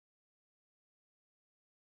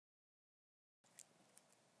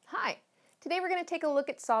Hi, today we're going to take a look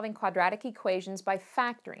at solving quadratic equations by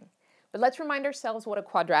factoring. But let's remind ourselves what a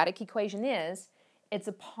quadratic equation is. It's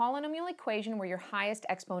a polynomial equation where your highest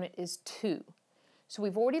exponent is 2. So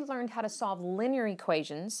we've already learned how to solve linear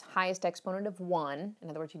equations, highest exponent of 1, in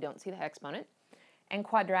other words you don't see the exponent, and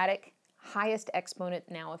quadratic, highest exponent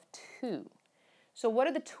now of 2. So what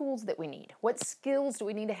are the tools that we need? What skills do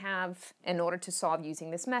we need to have in order to solve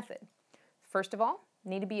using this method? First of all, we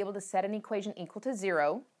need to be able to set an equation equal to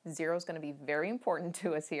 0. 0 is going to be very important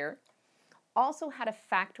to us here. Also, how to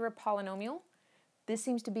factor a polynomial. This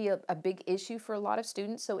seems to be a big issue for a lot of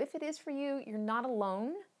students, so if it is for you, you're not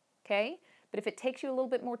alone, okay? But if it takes you a little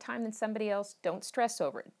bit more time than somebody else, don't stress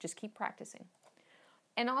over it. Just keep practicing.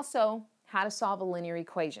 And also, how to solve a linear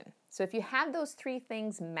equation. So if you have those 3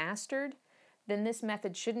 things mastered, then this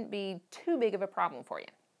method shouldn't be too big of a problem for you.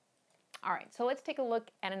 All right, so let's take a look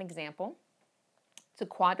at an example. It's a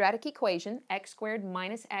quadratic equation, x squared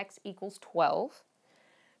minus x equals 12,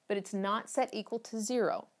 but it's not set equal to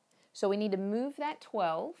 0. So we need to move that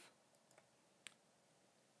 12.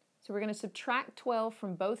 So we're going to subtract 12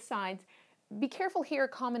 from both sides. Be careful here,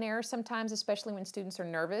 common error sometimes, especially when students are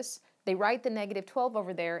nervous. They write the negative 12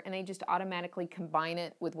 over there and they just automatically combine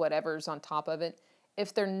it with whatever's on top of it.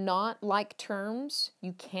 If they're not like terms,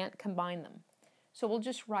 you can't combine them. So we'll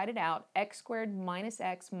just write it out, x squared minus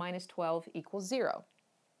x minus 12 equals 0.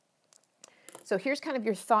 So here's kind of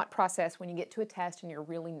your thought process when you get to a test and you're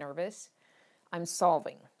really nervous. I'm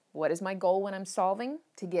solving. What is my goal when I'm solving?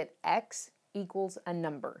 To get x equals a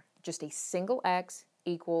number. Just a single x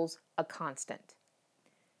equals a constant.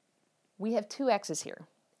 We have 2 x's here,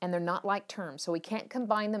 and they're not like terms, so we can't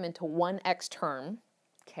combine them into one x term,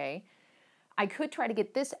 okay? I could try to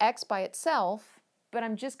get this x by itself, but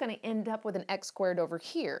I'm just going to end up with an x squared over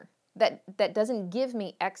here. That doesn't give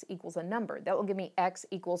me x equals a number. That will give me x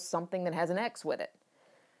equals something that has an x with it.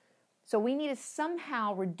 So we need to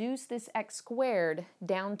somehow reduce this x squared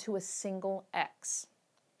down to a single x.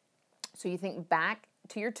 So you think back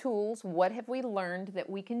to your tools. What have we learned that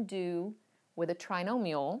we can do with a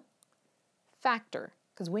trinomial? Factor.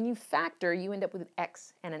 Because when you factor, you end up with an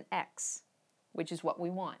x and an x, which is what we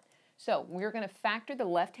want. So we're going to factor the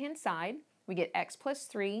left-hand side. We get x plus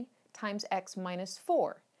 3 times x minus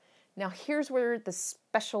 4. Now here's where the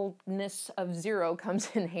specialness of 0 comes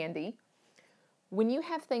in handy. When you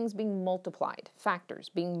have things being multiplied, factors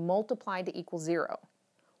being multiplied to equal 0,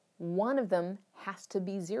 one of them has to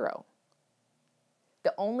be 0.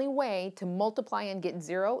 The only way to multiply and get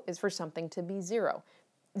 0 is for something to be 0.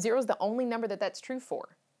 0 is the only number that's true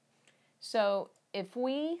for. So if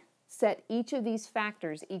we set each of these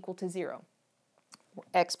factors equal to 0,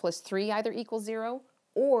 x plus 3 either equals 0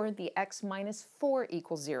 or the x minus 4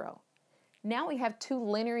 equals 0. Now we have 2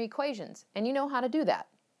 linear equations, and you know how to do that.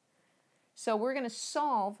 So we're going to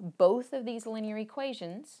solve both of these linear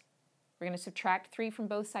equations. We're going to subtract 3 from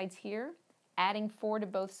both sides here, adding 4 to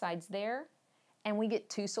both sides there, and we get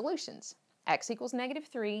 2 solutions. X equals negative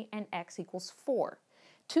 3 and x equals 4.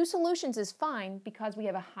 2 solutions is fine because we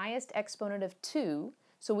have a highest exponent of 2,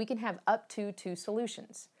 so we can have up to 2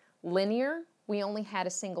 solutions. Linear, we only had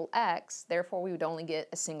a single x, therefore we would only get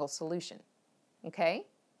a single solution. Okay?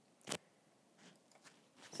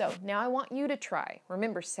 So now I want you to try.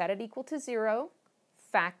 Remember, set it equal to 0,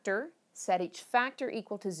 factor, set each factor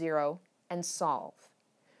equal to 0, and solve.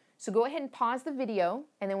 So go ahead and pause the video,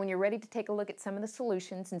 and then when you're ready to take a look at some of the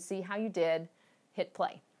solutions and see how you did, hit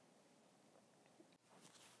play.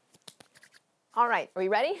 All right, are we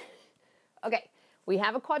ready? Okay, we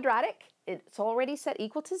have a quadratic. It's already set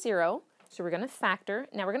equal to 0. So we're going to factor.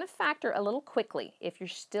 Now we're going to factor a little quickly. If you're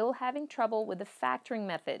still having trouble with the factoring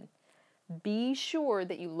method, be sure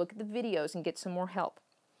that you look at the videos and get some more help.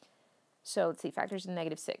 So let's see, factors in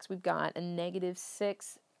negative 6. We've got a negative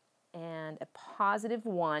 6 and a positive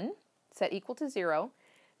 1 set equal to 0.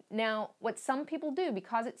 Now what some people do,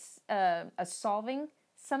 because it's a solving,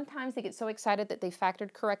 sometimes they get so excited that they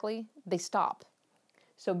factored correctly, they stop.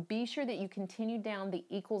 So be sure that you continue down the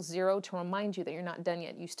equals 0 to remind you that you're not done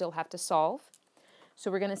yet. You still have to solve.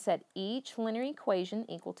 So we're going to set each linear equation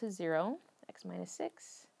equal to 0, x minus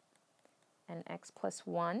 6, and x plus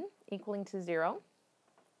 1 equaling to 0.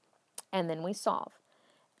 And then we solve.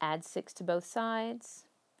 Add 6 to both sides,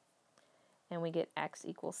 and we get x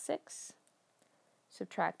equals 6.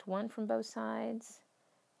 Subtract 1 from both sides,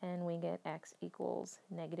 and we get x equals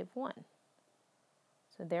negative 1.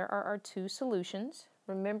 So there are our 2 solutions.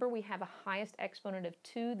 Remember, we have a highest exponent of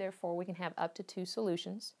 2, therefore we can have up to 2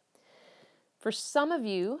 solutions. For some of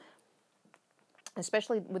you,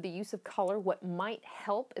 especially with the use of color, what might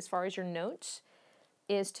help as far as your notes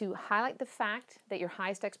is to highlight the fact that your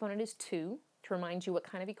highest exponent is 2. to remind you what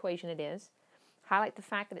kind of equation it is. Highlight the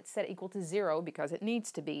fact that it's set equal to 0 because it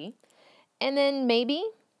needs to be. And then maybe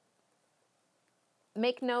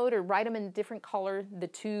make note or write them in a different color, the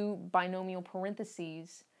two binomial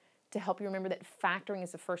parentheses, to help you remember that factoring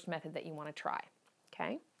is the first method that you want to try.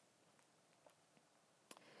 Okay?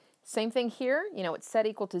 Same thing here, you know, it's set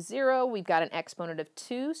equal to 0. We've got an exponent of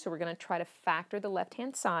 2, so we're going to try to factor the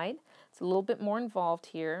left-hand side. It's a little bit more involved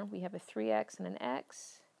here. We have a 3x and an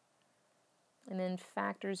x. And then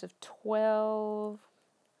factors of 12.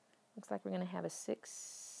 Looks like we're going to have a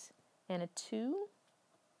 6 and a 2.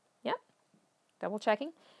 Yep, double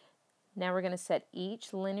checking. Now we're going to set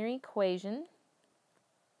each linear equation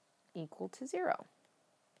equal to 0.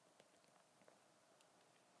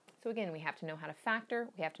 So again, we have to know how to factor.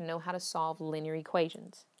 We have to know how to solve linear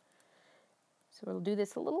equations. So we'll do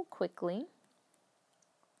this a little quickly.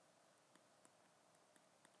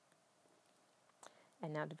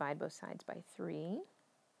 And now divide both sides by 3.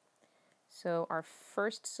 So our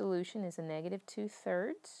first solution is a negative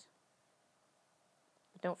 2/3.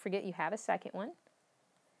 But don't forget you have a second one.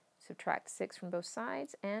 Subtract 6 from both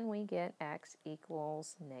sides, and we get x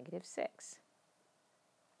equals negative 6.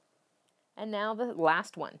 And now the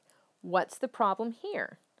last one. What's the problem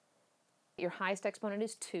here? Your highest exponent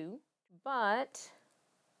is 2, but,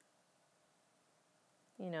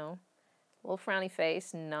 you know, little frowny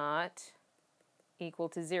face, not equal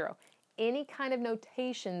to 0. Any kind of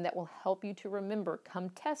notation that will help you to remember come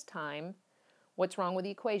test time what's wrong with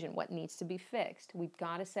the equation, what needs to be fixed. We've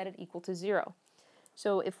got to set it equal to 0.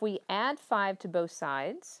 So if we add 5 to both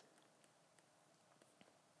sides,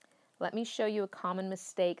 let me show you a common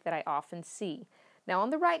mistake that I often see. Now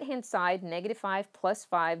on the right-hand side, negative 5 plus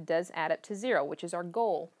 5 does add up to 0, which is our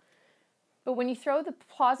goal. But when you throw the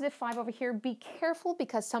positive 5 over here, be careful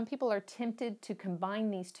because some people are tempted to combine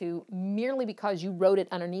these two merely because you wrote it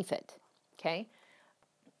underneath it, okay?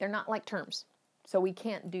 They're not like terms, so we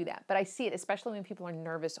can't do that. But I see it, especially when people are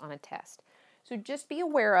nervous on a test. So just be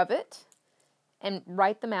aware of it and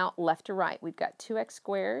write them out left to right. We've got 2x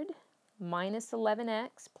squared minus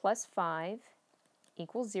 11x plus 5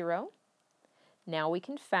 equals 0. Now we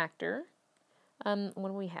can factor. What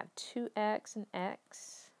do we have? 2x and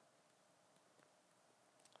x.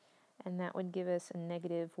 And that would give us a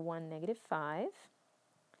negative 1, negative 5.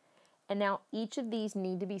 And now each of these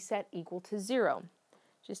need to be set equal to 0.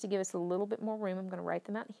 Just to give us a little bit more room, I'm going to write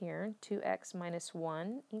them out here. 2x minus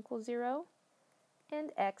 1 equals 0.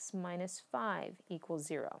 And x minus 5 equals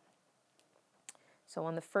 0. So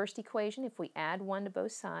on the first equation, if we add 1 to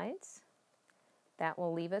both sides, that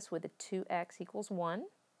will leave us with a 2x equals 1.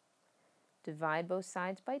 Divide both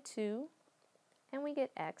sides by 2, and we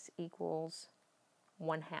get x equals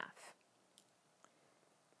 1/2.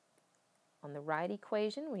 On the right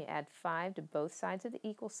equation, we add 5 to both sides of the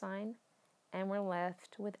equal sign, and we're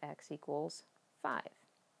left with x equals 5.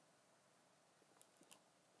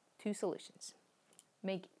 2 solutions.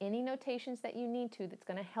 Make any notations that you need to that's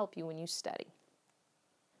going to help you when you study.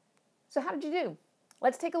 So how did you do?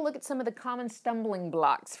 Let's take a look at some of the common stumbling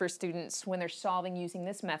blocks for students when they're solving using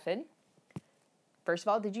this method. First of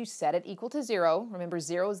all, did you set it equal to 0? Remember,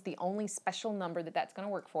 0 is the only special number that's going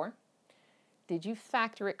to work for. Did you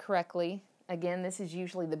factor it correctly? Again, this is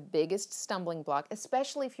usually the biggest stumbling block,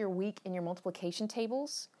 especially if you're weak in your multiplication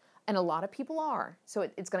tables, and a lot of people are. So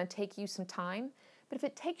it's going to take you some time. But if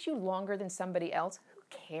it takes you longer than somebody else, who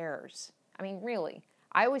cares? I mean, really.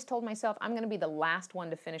 I always told myself I'm going to be the last one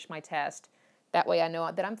to finish my test. That way I know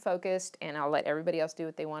that I'm focused and I'll let everybody else do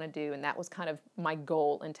what they want to do, and that was kind of my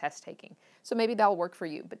goal in test taking. So maybe that'll work for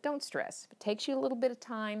you, but don't stress. If it takes you a little bit of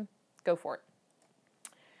time, go for it.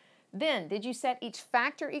 Then, did you set each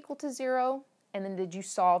factor equal to 0? And then did you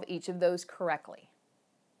solve each of those correctly?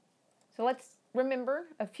 So let's remember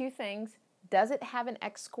a few things. Does it have an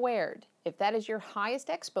x squared? If that is your highest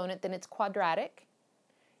exponent, then it's quadratic.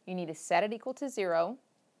 You need to set it equal to 0,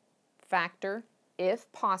 factor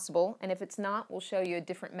if possible, and if it's not, we'll show you a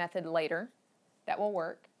different method later that will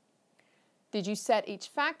work. Did you set each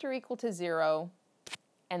factor equal to 0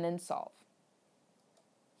 and then solve?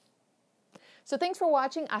 So thanks for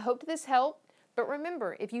watching. I hope this helped. But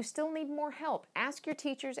remember, if you still need more help, ask your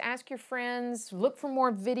teachers, ask your friends, look for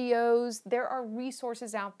more videos. There are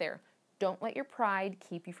resources out there. Don't let your pride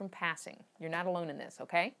keep you from passing. You're not alone in this,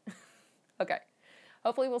 okay? Okay.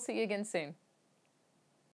 Hopefully we'll see you again soon.